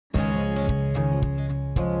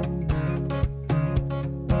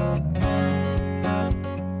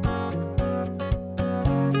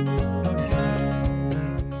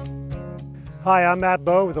Hi, I'm Matt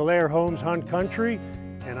Bowe with Alair Hunt Country,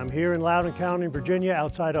 and I'm here in Loudoun County, Virginia,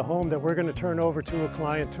 outside a home that we're going to turn over to a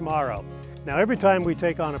client tomorrow. Now, every time we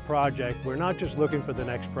take on a project, we're not just looking for the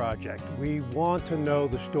next project. We want to know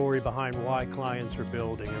the story behind why clients are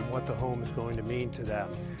building and what the home is going to mean to them.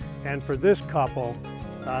 And for this couple,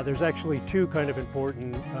 there's actually two kind of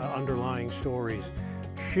important underlying stories.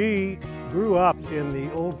 She grew up in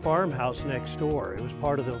the old farmhouse next door. It was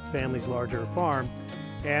part of the family's larger farm,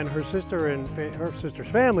 and her sister and her sister's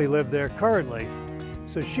family live there currently.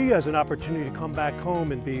 So she has an opportunity to come back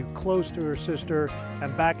home and be close to her sister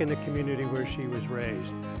and back in the community where she was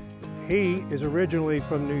raised. He is originally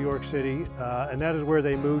from New York City, and that is where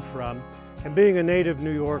they moved from. And being a native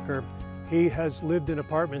New Yorker, he has lived in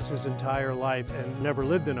apartments his entire life and never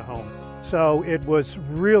lived in a home. So it was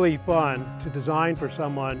really fun to design for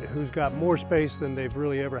someone who's got more space than they've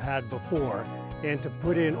really ever had before, and to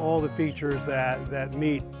put in all the features that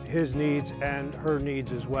meet his needs and her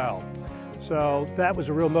needs as well. So that was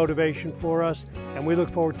a real motivation for us, and we look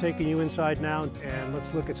forward to taking you inside now, and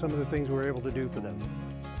let's look at some of the things we're able to do for them.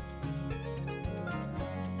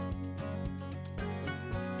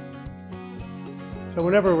 So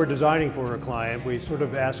whenever we're designing for a client, we sort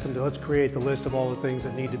of ask them to let's create the list of all the things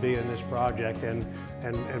that need to be in this project and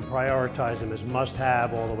prioritize them as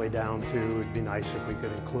must-have all the way down to it'd be nice if we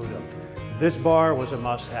could include them. This bar was a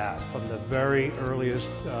must-have from the very earliest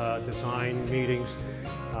design meetings.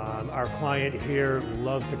 Our client here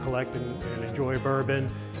loves to collect and enjoy bourbon,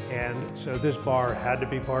 and so this bar had to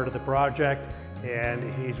be part of the project,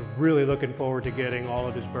 and he's really looking forward to getting all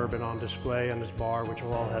of his bourbon on display on this bar, which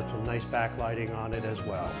will all have some nice backlighting on it as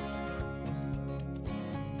well.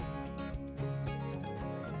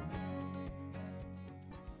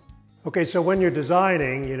 Okay, so when you're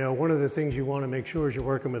designing, you know, one of the things you want to make sure is you're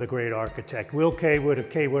working with a great architect. Will Cawood of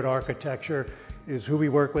Cawood Architecture is who we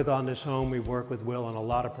work with on this home. We work with Will on a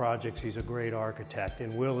lot of projects. He's a great architect,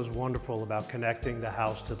 and Will is wonderful about connecting the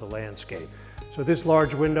house to the landscape. So this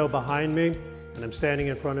large window behind me, and I'm standing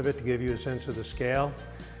in front of it to give you a sense of the scale.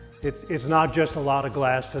 It's not just a lot of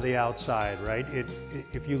glass to the outside, right?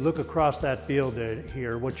 If you look across that field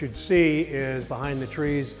here, what you'd see is behind the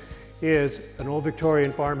trees is an old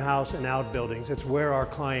Victorian farmhouse and outbuildings. It's where our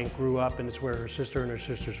client grew up, and it's where her sister and her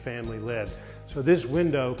sister's family lived. So this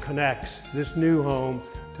window connects this new home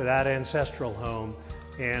to that ancestral home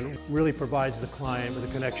and really provides the client with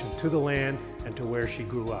a connection to the land and to where she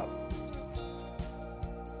grew up.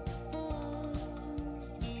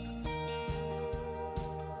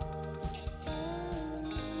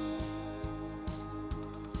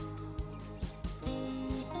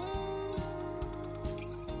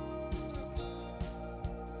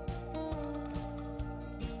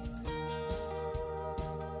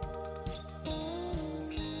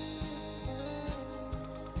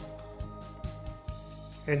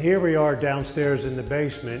 And here we are downstairs in the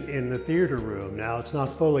basement in the theater room. Now, it's not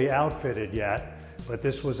fully outfitted yet, but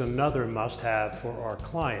this was another must-have for our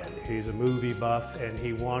client. He's a movie buff, and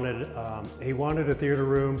he wanted a theater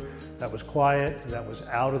room that was quiet, that was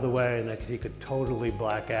out of the way, and that he could totally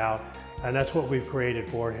black out. And that's what we've created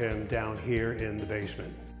for him down here in the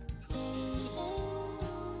basement.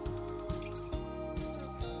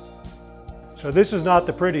 So this is not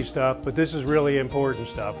the pretty stuff, but this is really important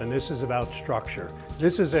stuff, and this is about structure.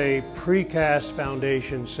 This is a precast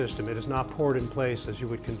foundation system. It is not poured in place as you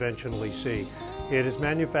would conventionally see. It is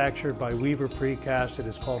manufactured by Weaver Precast. It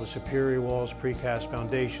is called a Superior Walls Precast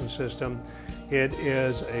Foundation System. It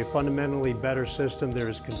is a fundamentally better system. There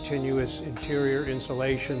is continuous interior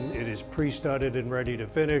insulation. It is pre-studded and ready to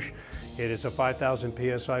finish. It is a 5,000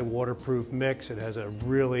 PSI waterproof mix. It has a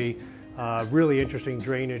really interesting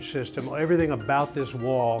drainage system. Everything about this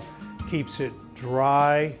wall keeps it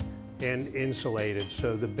dry and insulated.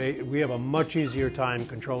 So we have a much easier time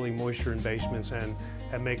controlling moisture in basements and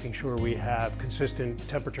making sure we have consistent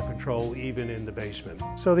temperature control even in the basement.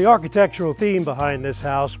 So the architectural theme behind this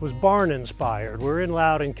house was barn inspired. We're in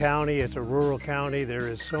Loudoun County. It's a rural county. There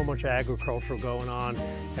is so much agriculture going on.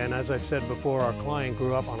 And as I've said before, our client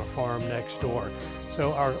grew up on a farm next door.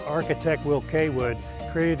 So our architect, Will Cawood,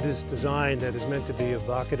 created this design that is meant to be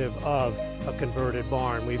evocative of a converted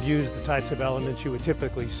barn. We've used the types of elements you would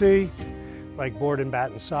typically see, like board and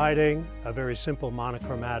batten siding, a very simple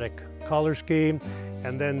monochromatic color scheme,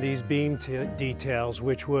 and then these beam details,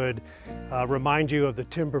 which would remind you of the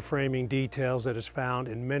timber framing details that is found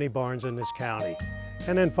in many barns in this county.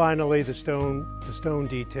 And then finally, the stone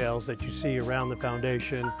details that you see around the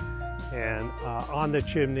foundation and on the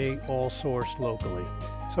chimney, all sourced locally.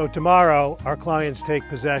 So tomorrow, our clients take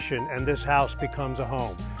possession and this house becomes a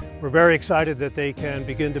home. We're very excited that they can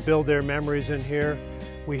begin to build their memories in here.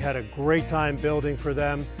 We had a great time building for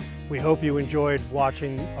them. We hope you enjoyed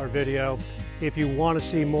watching our video. If you want to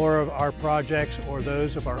see more of our projects or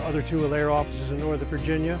those of our other 2 Alair offices in Northern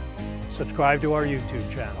Virginia, subscribe to our YouTube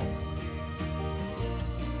channel.